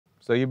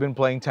So you've been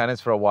playing tennis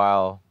for a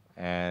while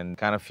and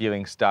kind of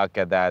feeling stuck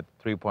at that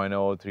 3.0,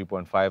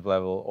 3.5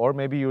 level, or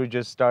maybe you were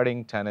just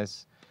starting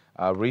tennis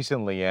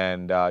recently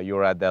and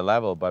you're at that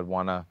level but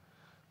want to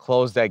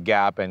close that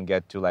gap and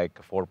get to like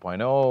a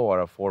 4.0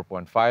 or a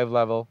 4.5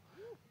 level,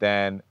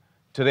 then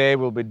today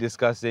we'll be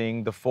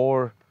discussing the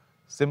 4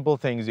 simple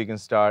things you can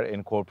start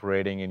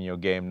incorporating in your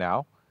game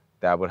now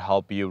that would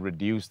help you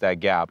reduce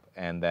that gap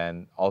and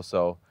then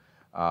also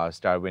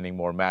start winning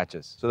more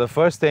matches. So the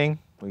first thing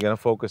we're going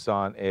to focus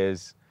on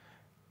is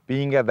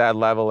being at that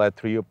level at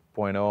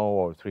 3.0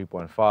 or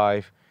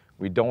 3.5.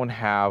 We don't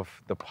have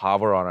the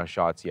power on our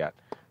shots yet.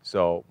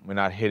 So we're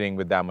not hitting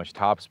with that much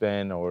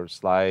topspin or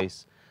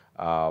slice.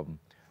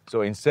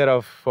 So instead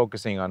of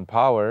focusing on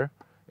power,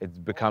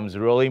 it becomes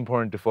really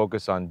important to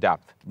focus on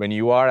depth. When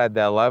you are at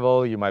that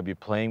level, you might be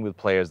playing with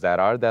players that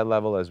are at that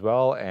level as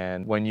well.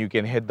 And when you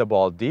can hit the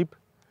ball deep,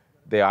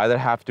 they either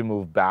have to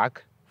move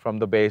back from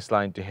the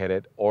baseline to hit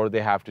it, or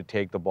they have to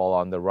take the ball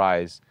on the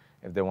rise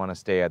if they want to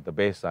stay at the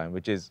baseline,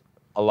 which is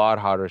a lot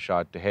harder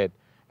shot to hit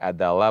at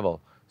that level.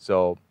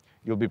 So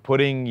you'll be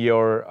putting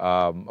your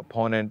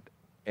opponent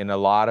in a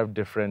lot of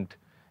different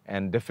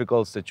and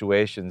difficult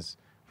situations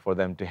for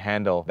them to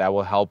handle. That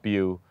will help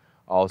you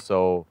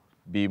also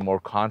be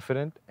more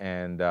confident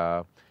and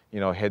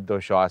hit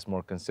those shots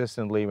more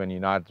consistently when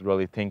you're not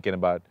really thinking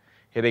about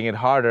hitting it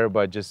harder,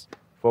 but just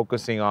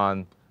focusing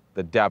on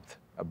the depth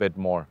a bit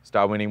more.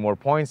 Start winning more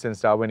points and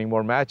start winning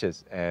more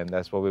matches, and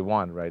that's what we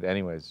want, right?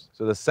 Anyways.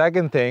 So the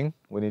second thing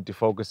we need to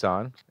focus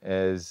on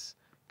is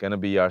gonna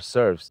be our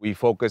serves. We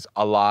focus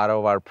a lot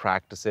of our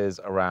practices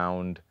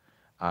around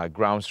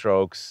ground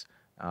strokes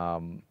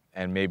and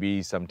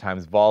maybe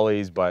sometimes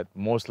volleys, but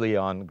mostly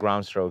on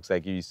ground strokes.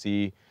 Like you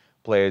see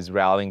players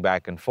rallying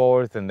back and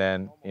forth, and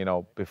then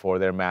before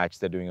their match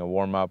they're doing a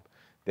warm-up.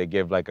 They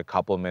give like a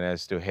couple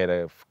minutes to hit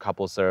a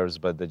couple serves,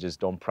 but they just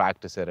don't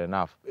practice it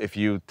enough. If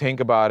you think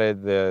about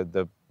it,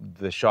 the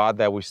shot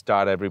that we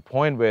start every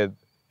point with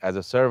as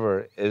a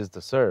server is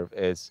the serve.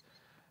 It's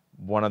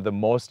one of the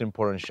most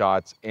important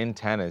shots in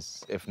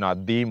tennis, if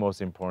not the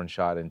most important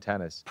shot in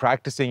tennis.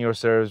 Practicing your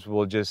serves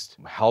will just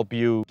help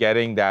you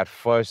getting that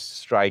first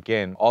strike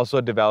in. Also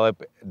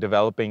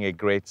developing a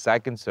great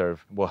second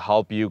serve will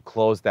help you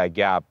close that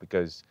gap,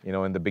 because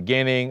in the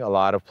beginning a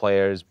lot of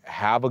players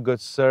have a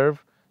good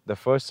serve, the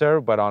first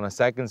serve, but on a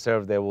second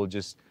serve they will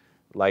just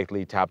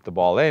lightly tap the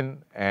ball in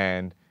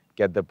and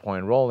get the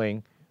point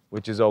rolling,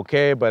 which is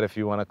okay. But if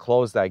you want to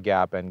close that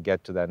gap and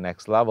get to that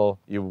next level,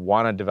 you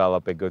want to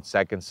develop a good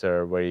second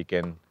serve where you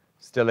can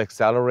still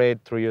accelerate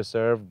through your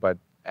serve, but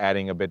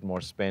adding a bit more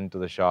spin to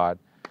the shot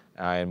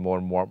and more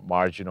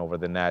margin over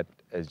the net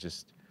is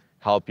just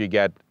help you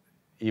get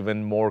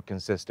even more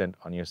consistent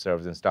on your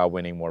serves and start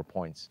winning more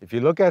points. If you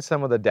look at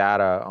some of the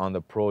data on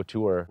the Pro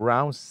Tour,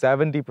 around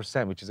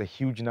 70%, which is a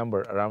huge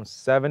number, around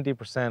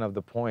 70% of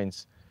the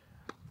points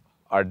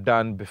are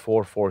done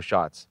before 4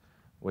 shots,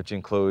 which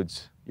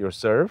includes your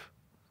serve,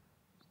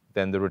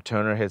 then the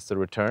returner hits the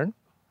return,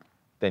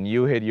 then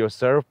you hit your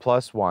serve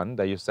plus 1,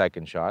 that's your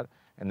second shot,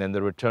 and then the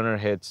returner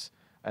hits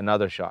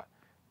another shot.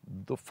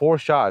 The 4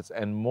 shots,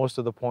 and most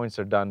of the points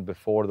are done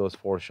before those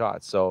 4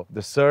 shots. So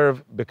the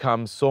serve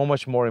becomes so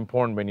much more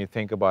important when you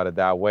think about it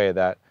that way,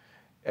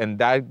 and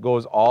that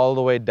goes all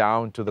the way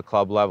down to the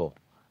club level.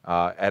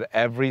 At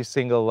every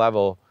single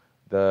level,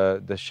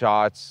 the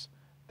shots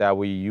that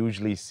we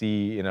usually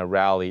see in a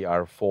rally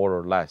are 4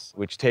 or less,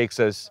 which takes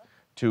us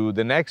to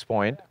the next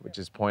point, which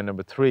is point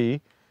number 3,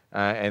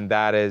 and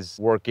that is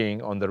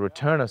working on the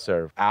returner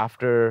serve.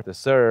 After the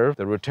serve,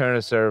 the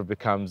returner serve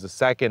becomes the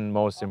second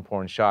most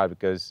important shot,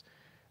 because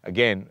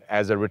again,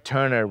 as a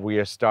returner, we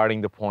are starting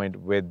the point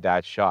with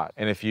that shot.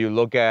 And if you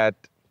look at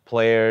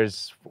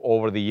players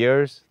over the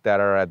years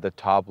that are at the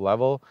top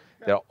level,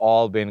 they've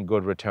all been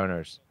good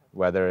returners,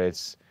 whether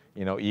it's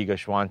Iga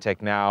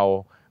Swiatek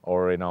now,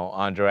 or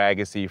Andre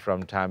Agassi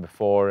from time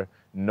before,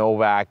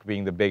 Novak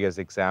being the biggest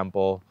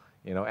example,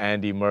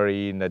 Andy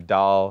Murray,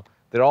 Nadal.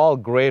 They're all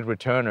great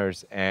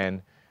returners,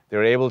 and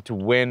they're able to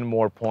win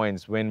more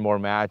points, win more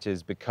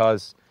matches,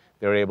 because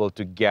they're able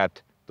to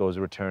get those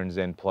returns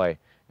in play.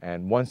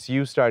 And once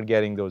you start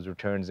getting those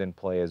returns in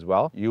play as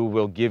well, you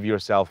will give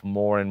yourself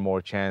more and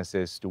more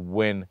chances to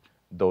win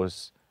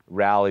those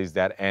rallies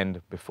that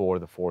end before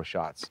the 4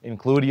 shots.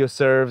 Include your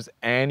serves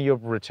and your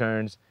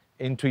returns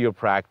into your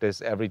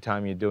practice every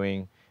time you're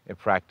doing a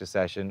practice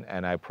session,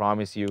 and I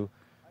promise you,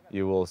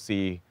 you will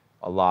see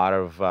a lot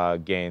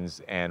of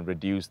gains and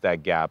reduce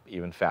that gap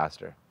even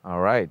faster. All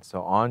right,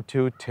 so on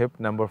to tip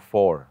number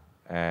 4.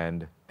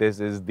 And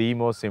this is the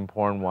most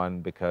important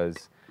one,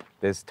 because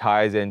this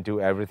ties into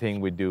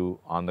everything we do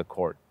on the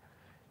court.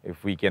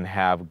 If we can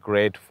have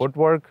great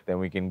footwork, then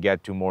we can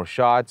get to more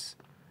shots.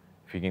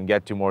 If we can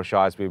get to more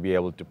shots, we'll be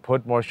able to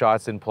put more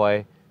shots in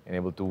play and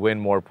able to win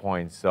more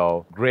points.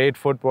 So great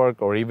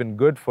footwork, or even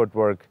good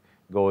footwork,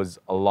 goes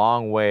a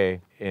long way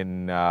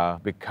in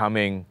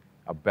becoming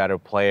a better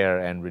player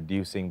and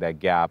reducing that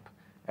gap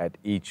at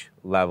each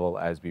level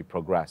as we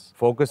progress.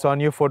 Focus on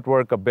your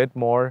footwork a bit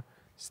more,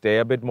 stay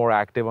a bit more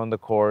active on the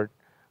court,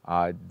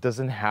 It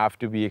doesn't have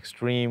to be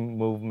extreme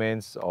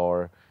movements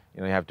or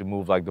you have to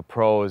move like the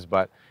pros,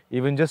 but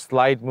even just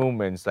slight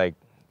movements like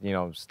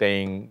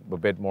staying a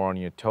bit more on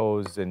your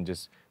toes and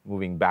just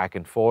moving back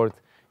and forth.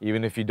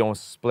 Even if you don't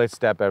split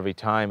step every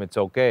time, it's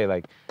okay.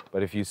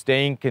 But if you're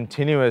staying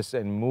continuous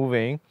and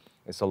moving,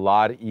 it's a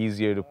lot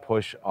easier to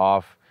push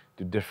off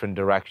to different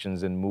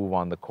directions and move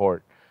on the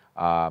court,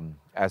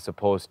 as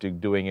opposed to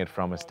doing it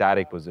from a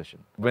static position.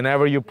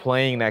 Whenever you're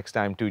playing next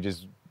time too,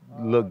 just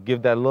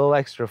give that little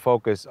extra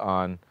focus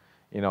on,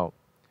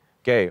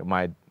 okay, am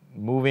I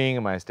moving?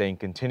 Am I staying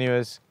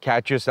continuous?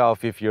 Catch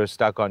yourself if you're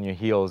stuck on your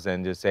heels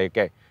and just say,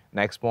 okay,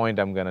 next point,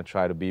 I'm gonna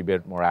try to be a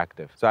bit more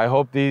active. So I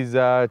hope these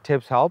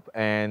tips help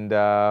and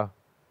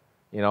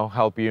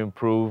help you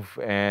improve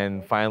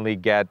and finally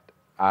get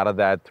out of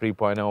that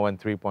 3.0 and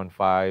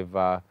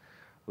 3.5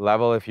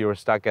 level if you were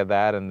stuck at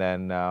that, and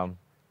then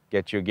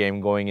get your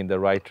game going in the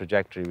right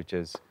trajectory, which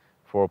is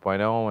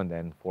 4.0 and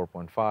then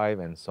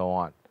 4.5 and so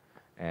on.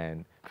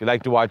 And if you'd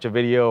like to watch a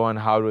video on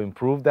how to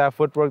improve that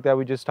footwork that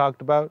we just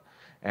talked about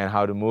and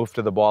how to move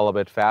to the ball a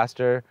bit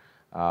faster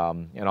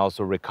and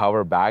also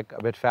recover back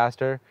a bit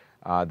faster,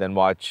 then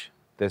watch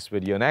this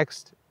video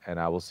next, and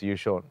I will see you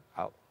soon.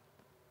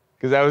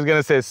 Because I was going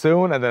to say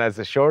soon, and then I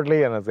said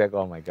shortly, and I was like,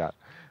 oh my God.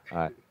 All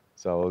right,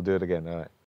 so we'll do it again. All right.